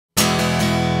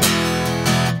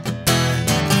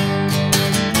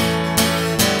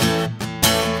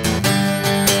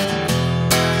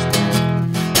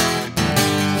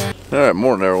Alright,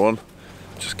 morning everyone.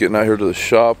 Just getting out here to the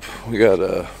shop. We got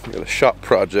a shop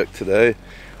project today.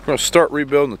 We're going to start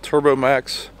rebuilding the Turbo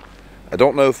Max. I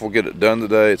don't know if we'll get it done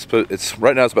today. It's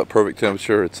right now it's about perfect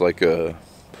temperature. It's like probably,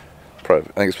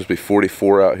 I think it's supposed to be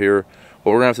 44 out here.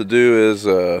 What we're going to have to do is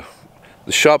the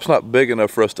shop's not big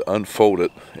enough for us to unfold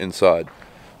it inside.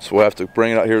 So we'll have to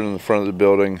bring it out here in the front of the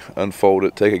building, unfold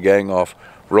it, take a gang off,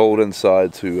 roll it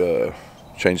inside to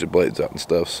change the blades out and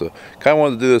stuff. So kind of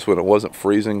wanted to do this when it wasn't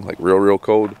freezing, like real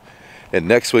cold. And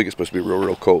next week it's supposed to be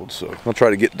real cold. So I'll try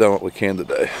to get done what we can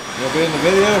today. You gonna be in the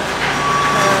video?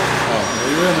 Oh,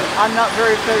 you're in it. I'm not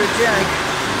very photogenic.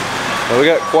 Well, we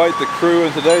got quite the crew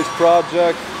in today's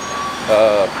project.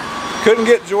 Couldn't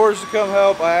get George to come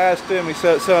help. I asked him. He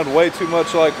said it sounded way too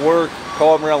much like work.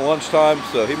 Called him around lunchtime,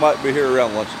 so he might be here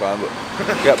around lunchtime. But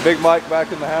we got Big Mike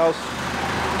back in the house.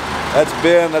 That's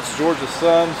Ben. That's George's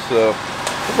son. So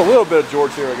there's a little bit of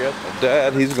George here, I guess. My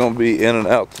dad, he's going to be in and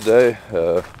out today.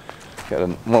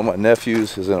 One of my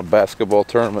nephews is in a basketball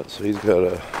tournament, so he's got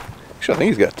a. Actually, I think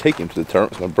he's got to take him to the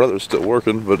tournament. So my brother's still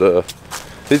working, but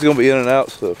he's going to be in and out.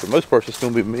 So for the most part, it's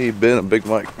going to be me, Ben, and Big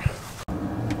Mike.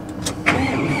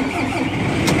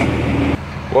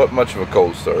 What much of a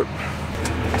cold start.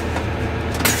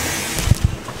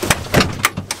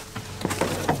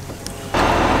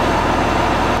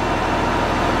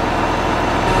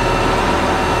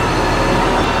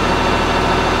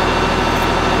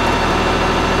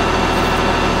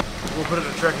 We'll put it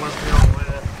in a track once we all win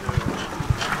it.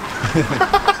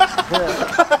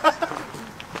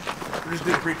 We just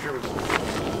did pre-trimming.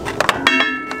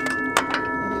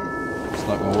 It's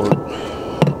not going to work.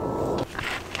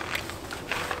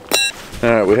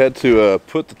 Alright, we had to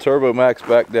put the Turbo Max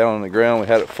back down on the ground. We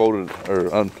had it folded,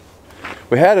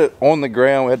 we had it on the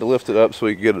ground. We had to lift it up so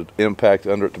we could get an impact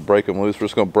under it to break them loose. We're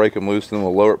just going to break them loose, then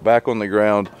we'll lower it back on the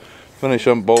ground, finish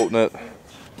unbolting it.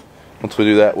 Once we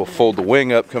do that, we'll fold the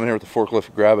wing up, come in here with the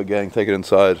forklift, grab a gang, take it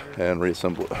inside, and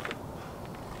reassemble it.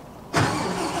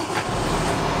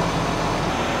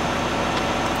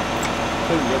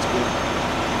 That's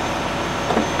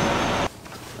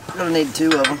good. Gonna need two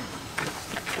of them.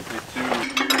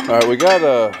 Alright, we got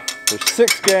there's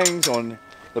 6 gangs on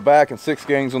the back and 6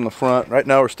 gangs on the front. Right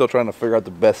now we're still trying to figure out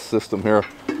the best system here.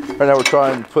 Right now we're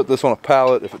trying to put this on a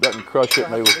pallet. If it doesn't crush it,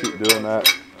 maybe we'll keep doing that.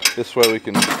 This way we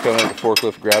can come in with the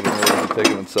forklift, grab them and take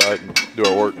them inside and do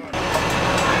our work.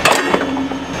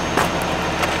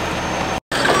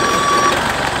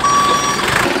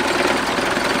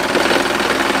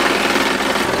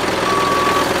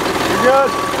 You're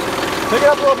good. Pick it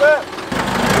up a little bit.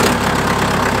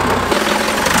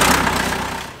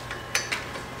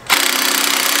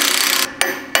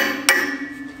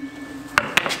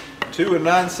 Two and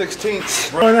 9/16.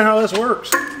 I don't know how this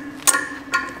works.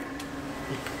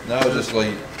 No, just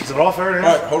like. Is it off there now?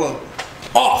 Alright, hold on.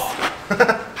 Off!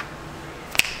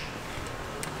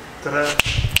 Ta-da.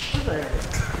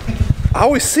 I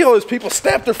always see all those people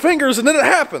snap their fingers and then it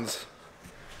happens.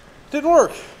 Didn't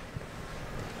work.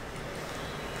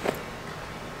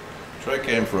 Trey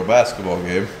came for a basketball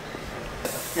game.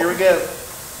 Here we go.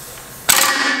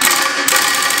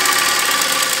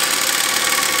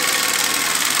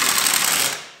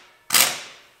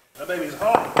 That baby's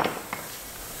hot.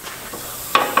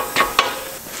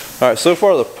 Alright, so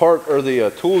far the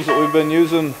tools that we've been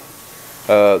using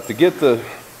to get the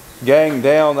gang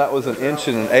down, that was 1 1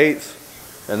 1/8,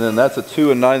 and then that's a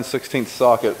 2 9/16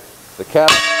 socket. The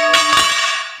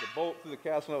bolt through the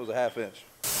castle was a 1/2 inch.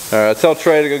 Alright, I tell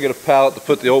Trey to go get a pallet to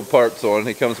put the old parts on, and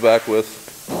he comes back with.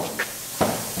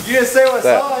 You didn't say what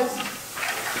that.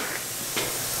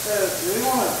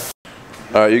 Size.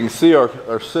 Alright, you can see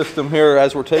our system here.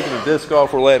 As we're taking the disc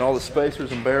off, we're laying all the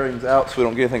spacers and bearings out so we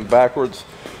don't get anything backwards.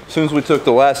 As soon as we took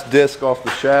the last disc off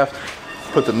the shaft,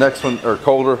 put the next one, or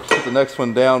colder, put the next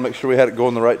one down, make sure we had it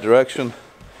going the right direction.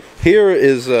 Here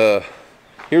is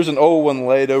here's an old one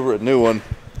laid over a new one.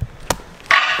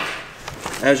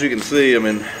 As you can see, I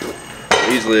mean,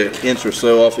 easily 1 inch or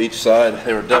so off each side.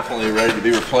 They were definitely ready to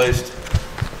be replaced.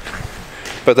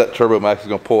 But that Turbo Max is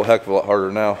going to pull a heck of a lot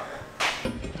harder now.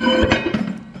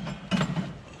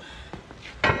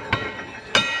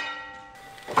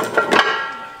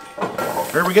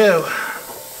 Here we go.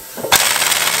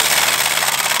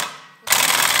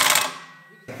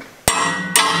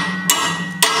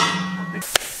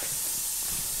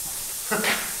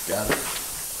 Got it.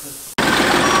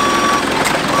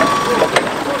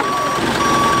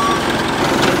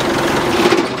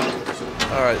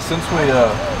 Alright, since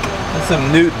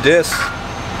some new discs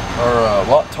are a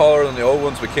lot taller than the old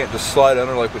ones, we can't just slide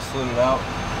under like we slid it out.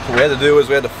 So what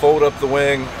we had to fold up the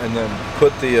wing and then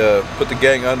put the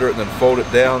gang under it and then fold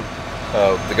it down.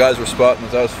 The guys were spotting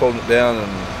as I was folding it down,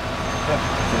 and it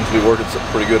seems to be working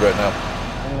pretty good right now.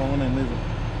 Hold on, let me move it.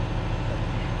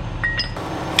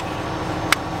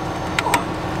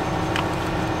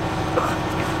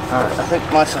 Alright, I think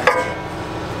my side's good.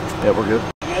 Yeah, we're good.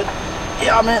 Good?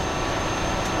 Yeah, I'm in.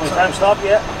 Any time stop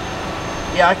yet?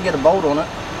 Yeah, I can get a bolt on it.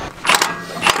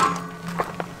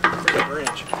 Take a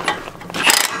wrench.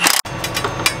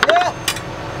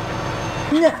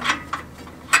 Yeah.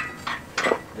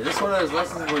 Is this one of those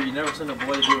lessons where you never send a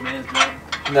boy to do a man's job?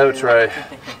 No, Trey.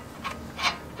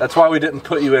 That's why we didn't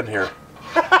put you in here.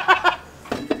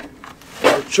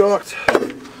 We're chucked.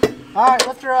 Alright,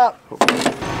 lift her up. Can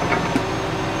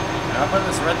I put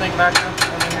this red thing back in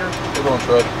here? Hold on,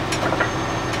 Trey.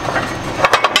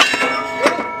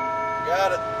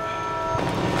 Got it.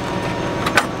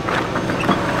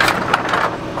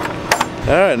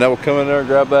 Alright, now we'll come in there and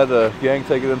grab that gang,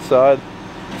 take it inside.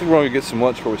 I think we're going to get some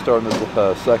lunch before we start on this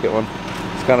second one.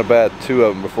 It's kind of bad, 2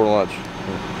 of them before lunch.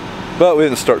 But we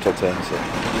didn't start till 10, so.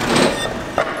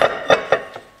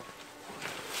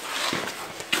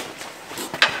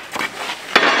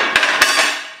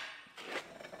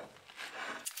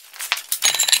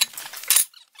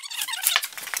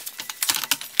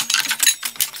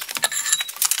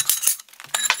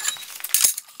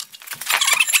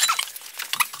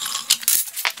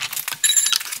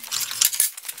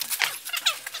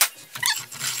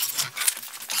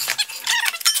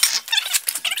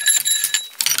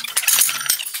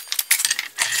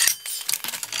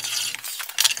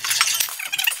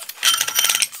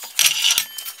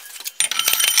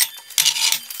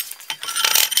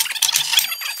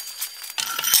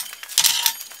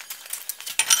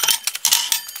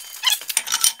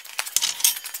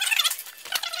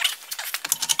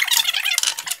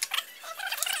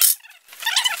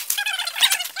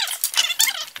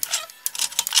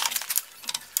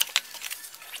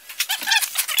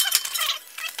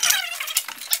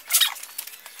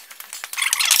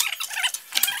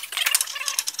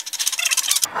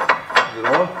 Is it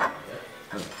on?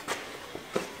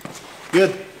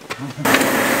 Good.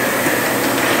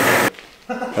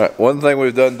 Alright, one thing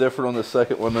we've done different on the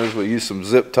second one is we used some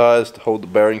zip ties to hold the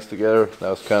bearings together. That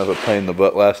was kind of a pain in the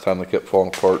butt last time, they kept falling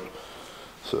apart.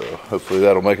 So hopefully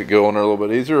that'll make it go on there a little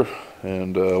bit easier,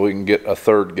 and we can get a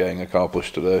third gang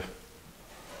accomplished today.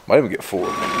 Might even get 4.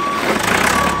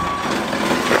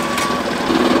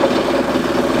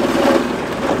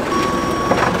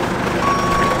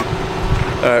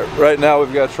 Alright, right now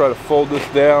we've got to try to fold this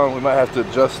down. We might have to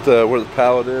adjust where the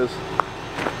pallet is.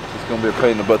 It's going to be a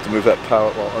pain in the butt to move that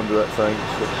pallet while under that thing.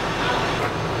 So.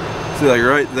 See, like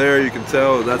right there, you can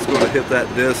tell that's going to hit that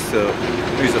disc. So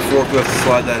use the forklift to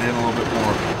slide that in a little bit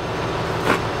more.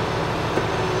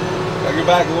 Gotta go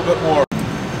back a little bit more.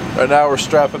 Right now we're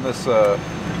strapping this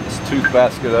this tooth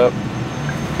basket up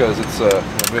because it's going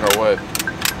to be in our way.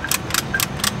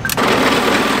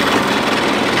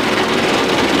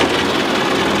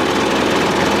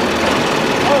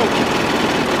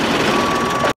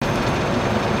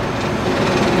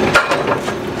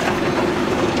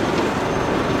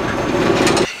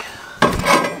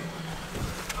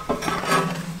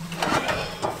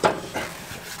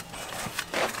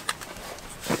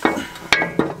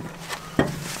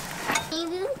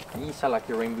 You sound like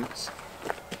your rain boots.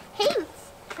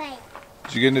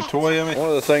 Did you get a new toy, Emmy? One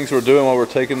of the things we're doing while we're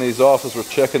taking these off is we're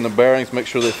checking the bearings, make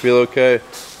sure they feel okay.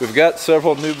 We've got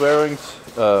several new bearings.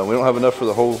 We don't have enough for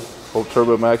the whole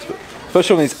Turbo Max, but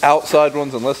especially on these outside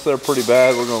ones, unless they're pretty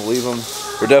bad, we're going to leave them.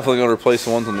 We're definitely going to replace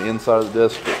the ones on the inside of the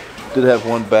disc. Did have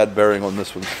one bad bearing on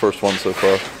this one, first one so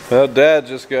far. Well, Dad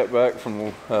just got back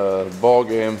from the ball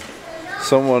game.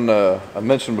 Someone, I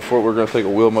mentioned before we're going to take a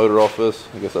wheel motor off this.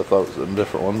 I guess I thought it was a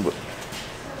different one, but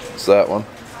it's that one.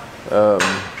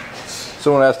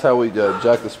 Someone asked how we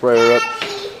jack the sprayer up.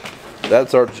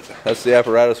 That's the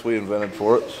apparatus we invented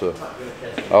for it. So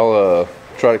I'll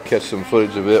try to catch some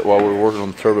footage of it while we're working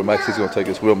on the Turbo Max. He's going to take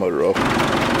his wheel motor off.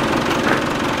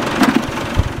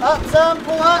 Up, son,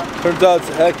 pull up. Turns out it's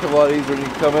a heck of a lot easier when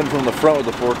you come in from the front with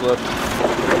the forklift.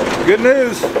 Good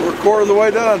news, we're a quarter of the way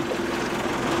done.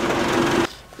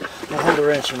 Now hold the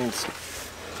wrench and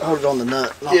hold it on the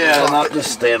nut. Yeah, not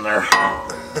just stand there.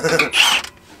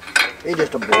 He's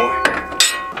just a boy.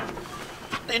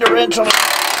 Need a wrench on it.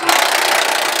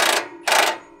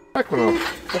 Back one off.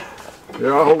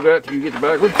 Yeah, I'll hold that till you get the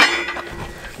back one.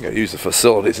 You gotta use the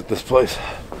facilities at this place.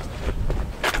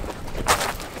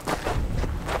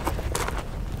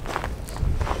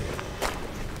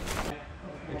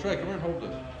 Hey Trey, come here and hold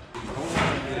this.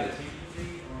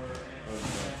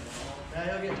 Now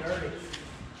he'll get dirty.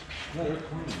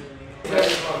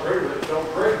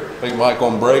 Think Mike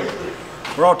on break.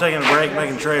 We're all taking a break,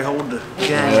 making Trey hold the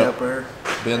gang up there.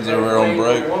 Ben's over there on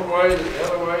break.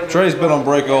 Trey's been on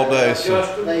break all day, so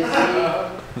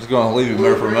I'm just gonna leave him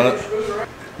there for a minute.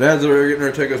 Dad's over here getting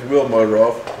ready to take his wheel motor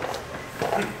off.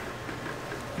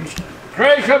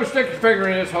 Trey, come stick your finger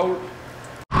in this hole.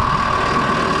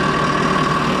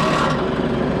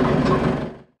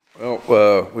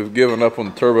 Well, we've given up on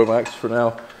the Turbo Max for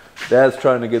now. Dad's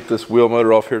trying to get this wheel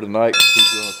motor off here tonight.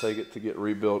 He's going to take it to get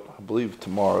rebuilt, I believe,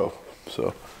 tomorrow.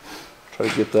 So try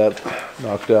to get that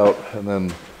knocked out, and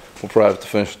then we'll probably have to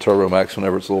finish the Turbo Max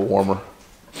whenever it's a little warmer.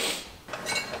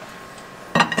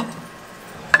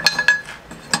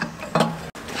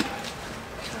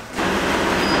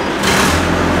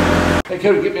 Hey,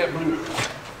 Cody, get me that blue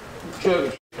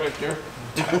chug right there.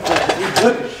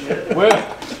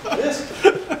 Well,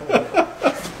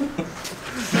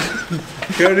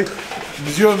 Cody,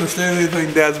 did you understand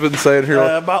anything Dad's been saying here?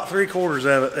 About 3/4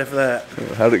 of it, if that.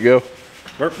 How'd it go?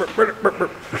 Burp, burp, burp, burp,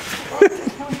 burp.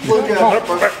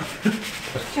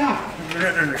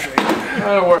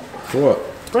 that'll work. What?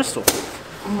 Bristol.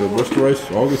 The Bristol race,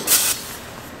 August?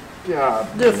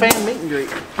 God. Do a fan meet and greet.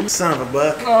 Son of a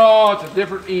buck. Oh, it's a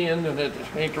different end, and it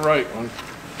ain't the right one.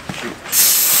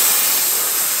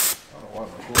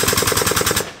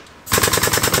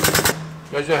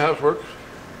 Guys, that how it works?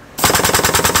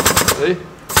 See?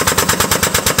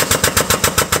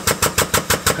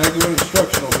 Can I do an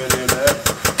instructional video, Dad?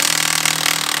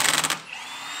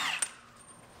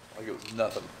 Like it was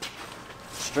nothing.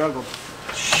 Struggled.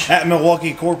 At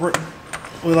Milwaukee corporate,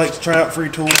 we like to try out free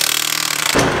tools.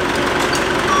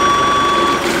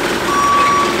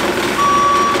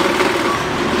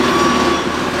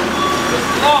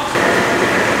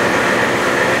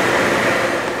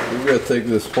 We've got to take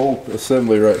this whole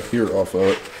assembly right here off of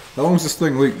it. How long has this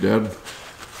thing leaked, Dad?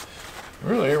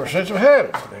 Really, ever since I had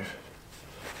it. They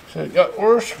said it got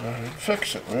worse, but I'd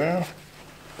fix it. Well,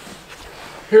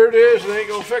 here it is. They ain't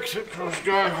gonna fix it because the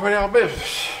guy went out of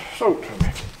business. Sold to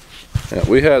me. Yeah,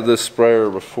 we had this sprayer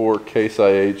before Case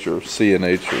IH or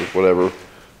CNH or whatever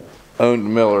owned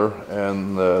Miller,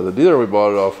 and the dealer we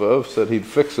bought it off of said he'd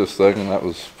fix this thing, and that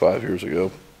was 5 years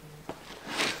ago.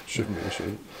 Shouldn't be, should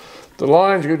it? The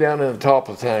lines go down in the top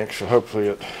of the tank, so hopefully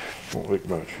it won't leak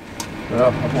much.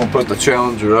 Well, I'm gonna put the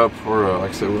Challenger up. We're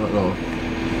like I said, we're not gonna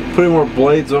put any more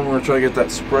blades on. We're gonna try to get that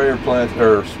sprayer plant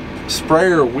or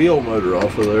sprayer wheel motor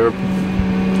off of there.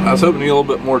 I was hoping to get a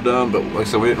little bit more done, but like I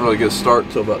said, we didn't really get a start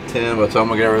until about 10. By the time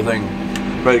we got everything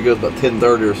ready to go, it's about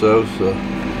 10:30 or so. So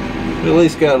we at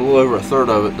least got a little over a third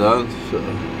of it done. So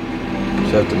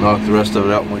just have to knock the rest of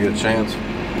it out when we get a chance.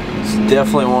 It's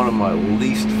definitely one of my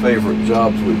least favorite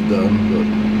jobs we've done, but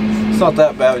it's not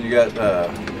that bad when you got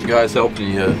guys helping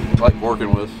you like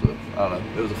working with. So I don't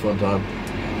know, it was a fun time,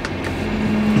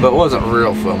 but it wasn't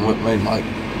real fun. What made like,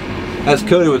 as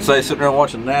Cody would say, sitting there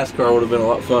watching NASCAR would have been a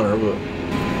lot funner, but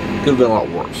it could have been a lot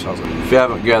worse. I was like, if you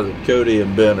haven't gathered, Cody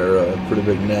and Ben are pretty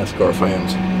big NASCAR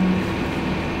fans.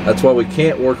 That's why we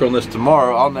can't work on this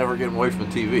tomorrow. I'll never get them away from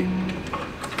the TV.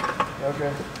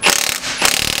 Okay.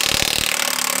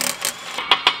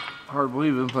 Hard to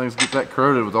believe them things get that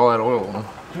corroded with all that oil on them.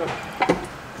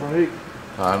 28.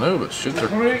 I know, but shit, they're...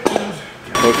 28 is...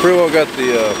 Well, we pretty well got the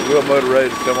wheel motor ready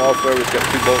to come off there. We've got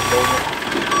 2 bolts on it.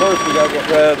 First, we got to get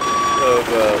rid of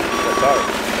that tire.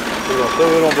 We're going to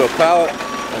throw it onto a pallet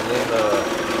and then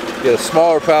get a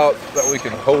smaller pallet that we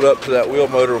can hold up to that wheel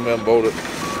motor and then bolt it.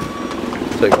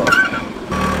 Take off.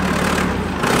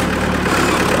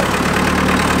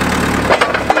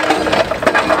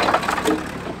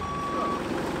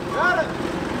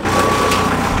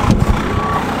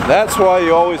 That's why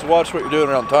you always watch what you're doing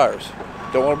around tires.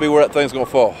 Don't want to be where that thing's going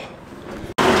to fall.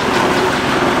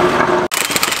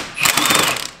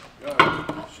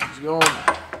 She's going.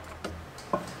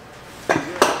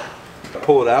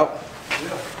 Pull it out.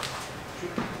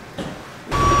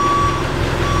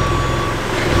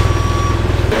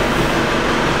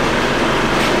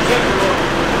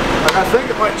 I think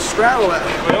it might straddle that.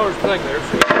 Well, there's a thing there.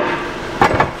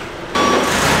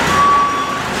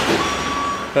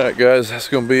 Alright guys, that's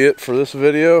going to be it for this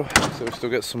video. So we still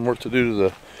got some work to do to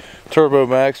the Turbo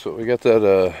Max, but we got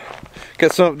that,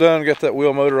 got something done, got that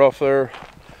wheel motor off there,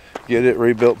 get it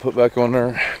rebuilt, put back on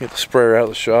there, get the sprayer out of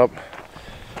the shop.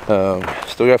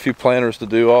 Still got a few planters to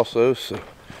do also, so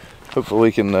hopefully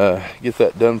we can get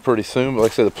that done pretty soon. But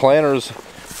like I said, the planters,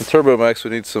 the Turbo Max, we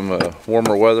need some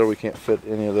warmer weather. We can't fit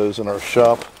any of those in our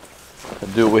shop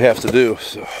and do what we have to do,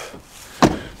 so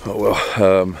oh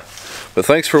well. But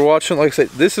thanks for watching. Like I said,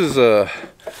 this is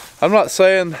I'm not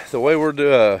saying the way we're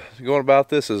going about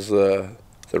this is the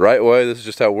right way. This is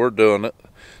just how we're doing it.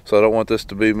 So I don't want this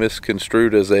to be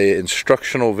misconstrued as a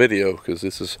instructional video, because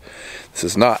this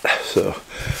is not. So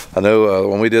I know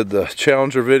when we did the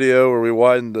Challenger video where we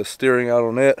widened the steering out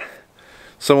on it,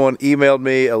 someone emailed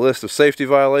me a list of safety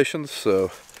violations.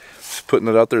 So just putting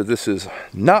it out there, this is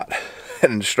not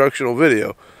an instructional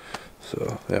video.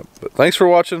 So yeah, but thanks for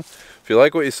watching. If you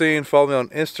like what you've seen, follow me on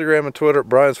Instagram and Twitter at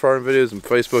Brian's Farming Videos and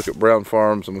Facebook at Brown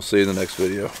Farms, and we'll see you in the next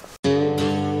video.